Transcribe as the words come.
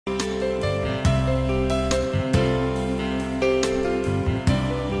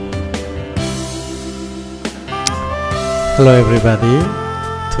Hello everybody,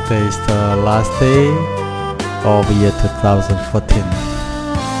 today is the last day of year 2014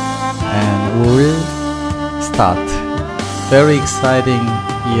 and we will start very exciting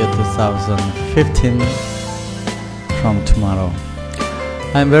year 2015 from tomorrow.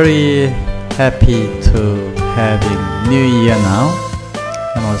 I'm very happy to having new year now,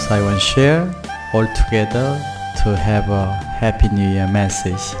 and also I want to share all together to have a happy new year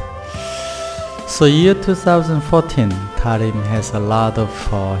message. So year 2014, Darim has a lot of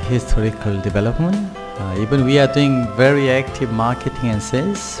historical development. Even we are doing very active marketing and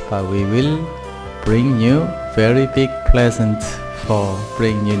sales, but we will bring you very big present for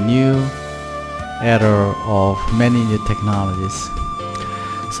bring you new era of many new technologies.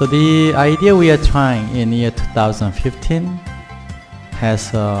 So the idea we are trying in year 2015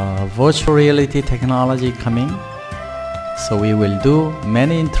 has virtual reality technology coming. So we will do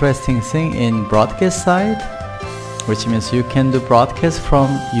many interesting things in broadcast side, which means you can do broadcast from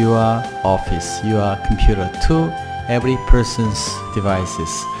your office, your computer to every person's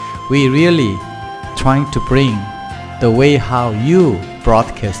devices. We really trying to bring the way how you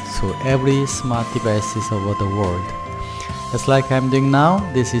broadcast to every smart devices over the world. Just like I'm doing now,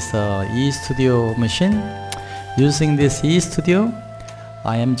 this is a iStudio machine. Using this iStudio,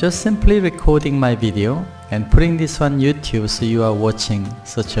 I am just simply recording my video and putting this on YouTube, so you are watching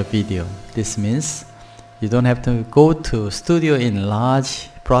such a video. This means you don't have to go to studio in large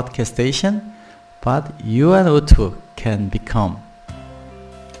broadcast station, but your notebook can become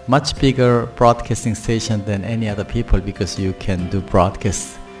much bigger broadcasting station than any other people, because you can do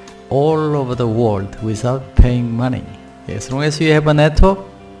broadcast all over the world without paying money. As long as you have a network,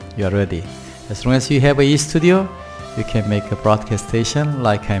 you are ready. As long as you have a iStudio, you can make a broadcast station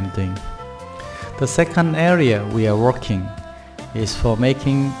like I'm doing. The second area we are working is for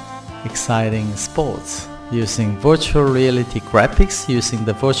making exciting sports using virtual reality graphics, using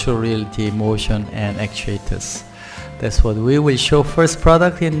the virtual reality motion and actuators. That's what we will show first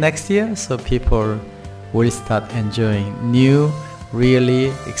product in next year, so people will start enjoying new,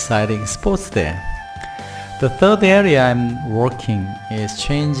 really exciting sports there. The third area I'm working is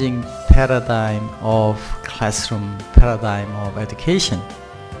changing paradigm of classroom, paradigm of education.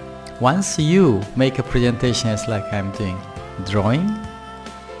 Once you make a presentation as like I'm doing, drawing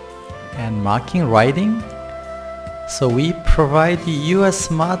and marking, writing, so we provide you a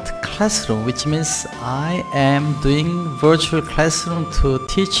smart classroom, which means I am doing virtual classroom to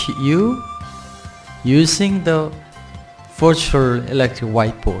teach you using the virtual electric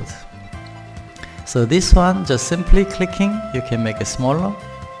whiteboard. So this one, just simply clicking, you can make it smaller.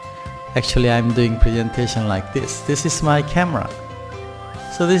 Actually, I'm doing presentation like this. This is my camera.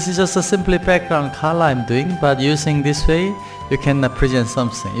 So this is just a simple background color I'm doing, but using this way, you can present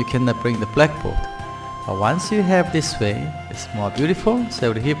something. You can bring the blackboard. But once you have this way, it's more beautiful, so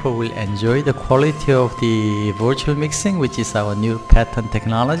every people will enjoy the quality of the virtual mixing, which is our new pattern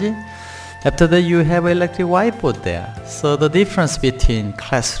technology. After that, you have electric whiteboard there. So the difference between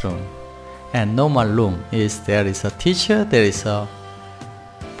classroom and normal room is there is a teacher, there is a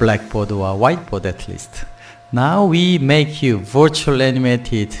blackboard or a whiteboard at least. Now we make you virtual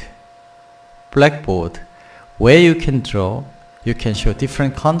animated blackboard where you can draw, you can show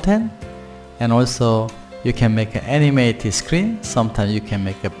different content, and also you can make an animated screen. Sometimes you can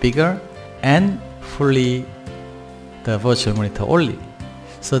make it bigger and fully the virtual monitor only.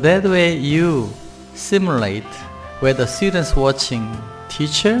 So that way you simulate where the students watching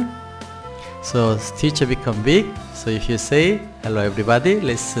teacher. So teacher become big. So if you say, hello everybody,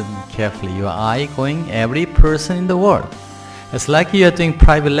 listen carefully. Your eye going every person in the world. It's like you are doing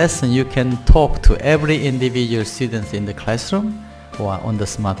private lesson. You can talk to every individual student in the classroom or on the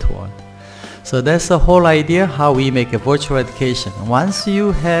smart world. So that's the whole idea how we make a virtual education. Once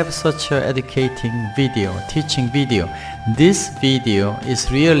you have such a educating video, teaching video, this video is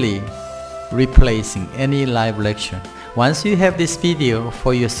really replacing any live lecture. Once you have this video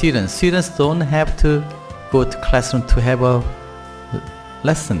for your students, students don't have to go to classroom to have a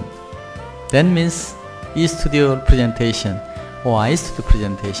lesson. That means iStudio presentation or iStudio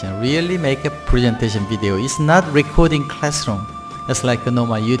presentation really make a presentation video. It's not recording classroom. It's like a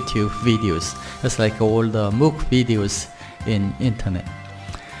normal YouTube videos. It's like all the MOOC videos in internet.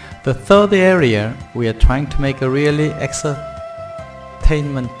 The third area, we are trying to make a really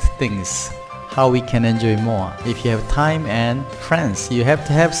entertainment things. How we can enjoy more. If you have time and friends, you have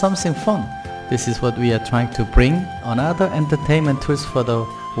to have something fun. This is what we are trying to bring another entertainment tools for the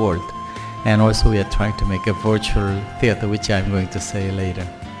world. And also we are trying to make a virtual theater, which I'm going to say later.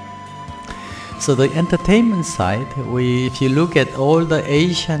 So the entertainment side, if you look at all the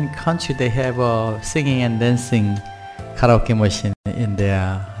Asian countries, they have a singing and dancing karaoke machine in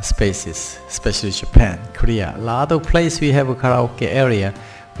their spaces, especially Japan, Korea. A lot of places we have a karaoke area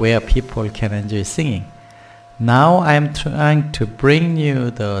where people can enjoy singing. Now I am trying to bring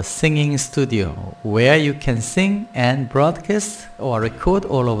you the singing studio where you can sing and broadcast or record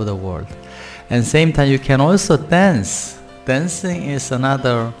all over the world. And same time you can also dance. Dancing is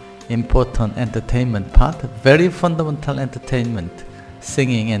another important entertainment part, very fundamental entertainment.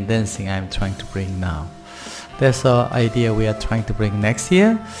 Singing and dancing I am trying to bring now. That's an idea we are trying to bring next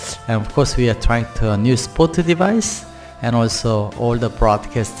year. And of course we are trying to new sport device and also all the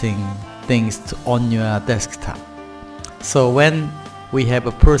broadcasting things on your desktop. So when we have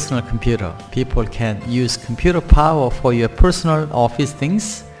a personal computer, people can use computer power for your personal office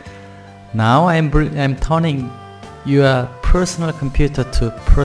things. Now I'm turning your personal computer to